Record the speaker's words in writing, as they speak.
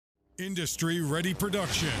Industry-ready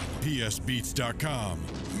production. psbeats.com.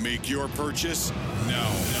 Make your purchase now.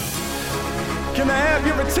 Can I have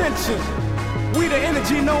your attention? We the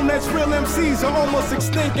energy known as real MCs are almost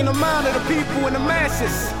extinct in the mind of the people and the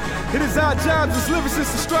masses. It is our jobs as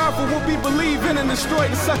lyricists to strive for what we believe in and destroy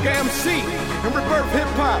the sucker MC and rebirth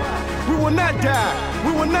hip-hop. We will not die,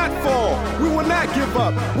 we will not fall, we will not give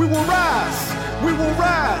up, we will rise, we will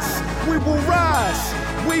rise, we will rise,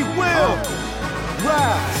 we will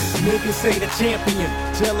rise. Niggas say the champion,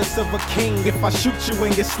 jealous of a king. If I shoot you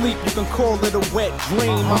in your sleep, you can call it a wet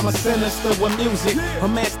dream. I'm a sinister with music, a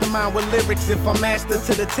mastermind with lyrics. If I master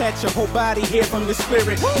to detach your whole body here from your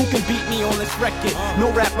spirit, who can beat me on this record?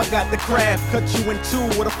 No rapper got the craft. Cut you in two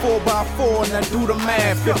with a 4x4 and I do the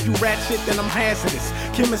math. If you ratchet, then I'm hazardous.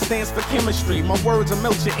 Chemist stands for chemistry. My words will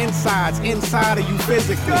melt your insides, inside of you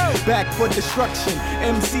physically. Back for destruction,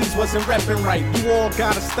 MCs wasn't repping right. You all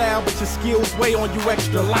got a style, but your skills weigh on you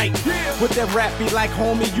extra light. What that rap be like,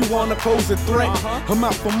 homie? You wanna pose a threat? I'm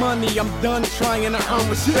out for money, I'm done trying to earn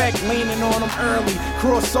respect. Leaning on them early,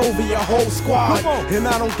 cross over your whole squad. And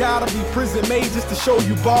I don't gotta be prison made just to show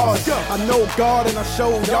you bars. I know God and I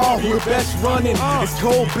show y'all who the best running. It's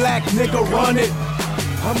cold black, nigga, run it.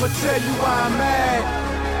 I'ma tell you why I'm mad.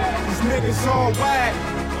 These niggas all whack.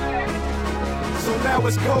 So now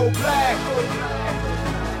it's cold black.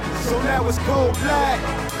 So now it's cold black.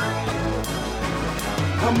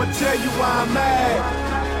 I'ma tell you why I'm mad.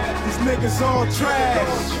 These niggas all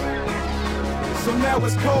trash. So now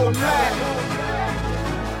it's cold black.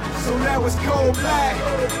 So now it's cold black.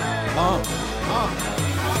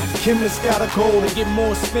 Chemist got a goal to get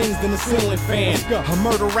more spins than a ceiling fan. I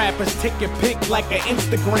murder rappers, take your pic like an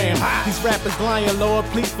Instagram. These rappers lying, Lord,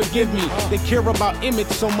 please forgive me. They care about image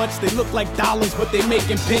so much they look like dollars, but they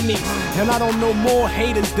making pennies. And I don't know more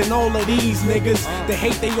haters than all of these niggas. They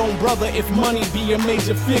hate their own brother if money be a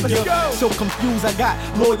major figure. So confused, I got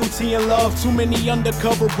loyalty and love. Too many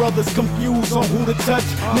undercover brothers confused on who to touch.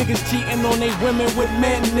 Niggas cheating on they women with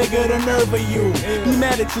men, nigga, the nerve of you. Be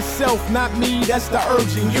mad at yourself, not me, that's the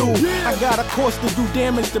urge in you. I got a course to do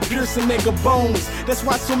damage to pierce a nigga bones. That's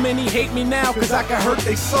why so many hate me now, cause I can hurt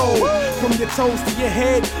they soul. From your toes to your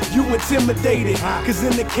head, you intimidated. Cause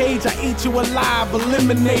in the cage I eat you alive,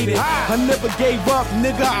 eliminated. I never gave up,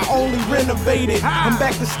 nigga, I only renovated. I'm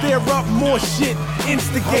back to stir up more shit,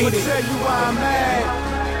 instigated. I'ma tell you why I'm mad.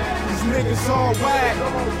 These niggas all whack.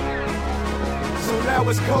 So now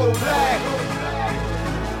it's cold black.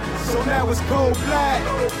 So now it's cold black.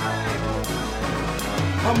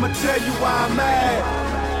 I'ma tell you why I'm mad.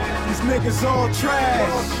 These niggas all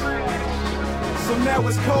trash. So now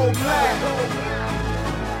it's cold black.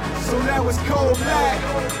 So now it's cold black.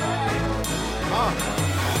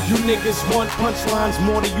 You niggas want punchlines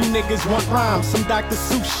more than you niggas want rhymes. Some Dr.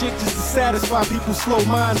 Seuss shit just to satisfy people's slow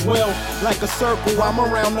minds. Well, like a circle, I'm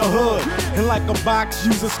around the hood. And like a box,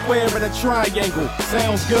 use a square and a triangle.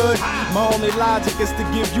 Sounds good? My only logic is to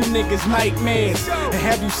give you niggas nightmares and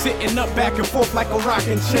have you sitting up back and forth like a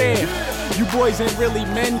rocking chair. You boys ain't really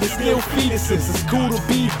men, you're still fetuses. It's cool to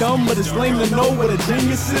be dumb, but it's lame to know what a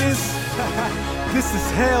genius is. This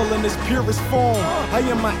is hell in its purest form. I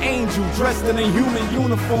am an angel dressed in a human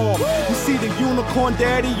uniform. You see the unicorn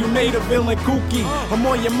daddy, you made a villain kooky. I'm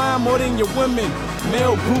on your mind more than your women,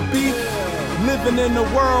 male groupie. Living in a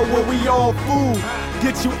world where we all fool.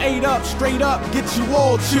 Get you ate up, straight up, get you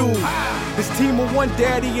all chewed. This team of one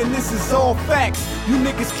daddy and this is all facts. You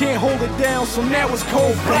niggas can't hold it down, so now it's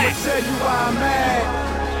cold black. I'ma tell you why I'm mad.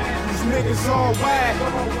 These niggas all whack.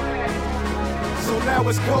 So now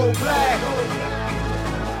it's cold black.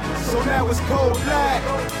 So now it's cold black.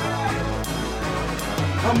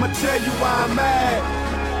 I'ma tell you why I'm mad.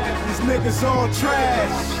 These niggas all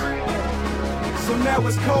trash. So now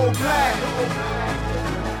it's cold black.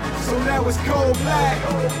 So now it's cold black.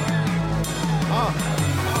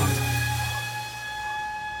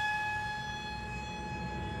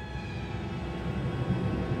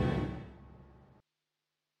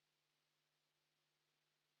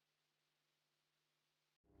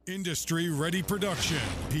 Industry-ready production.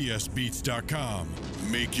 psbeats.com.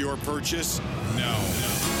 Make your purchase now.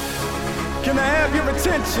 Can I have your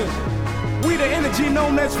attention? We the energy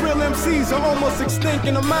known as real MCs are almost extinct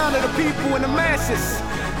in the mind of the people and the masses.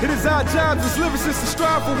 It is our jobs as lyricists to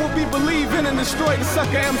strive for what we believe in and destroy the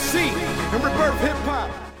sucker MC and rebirth hip-hop.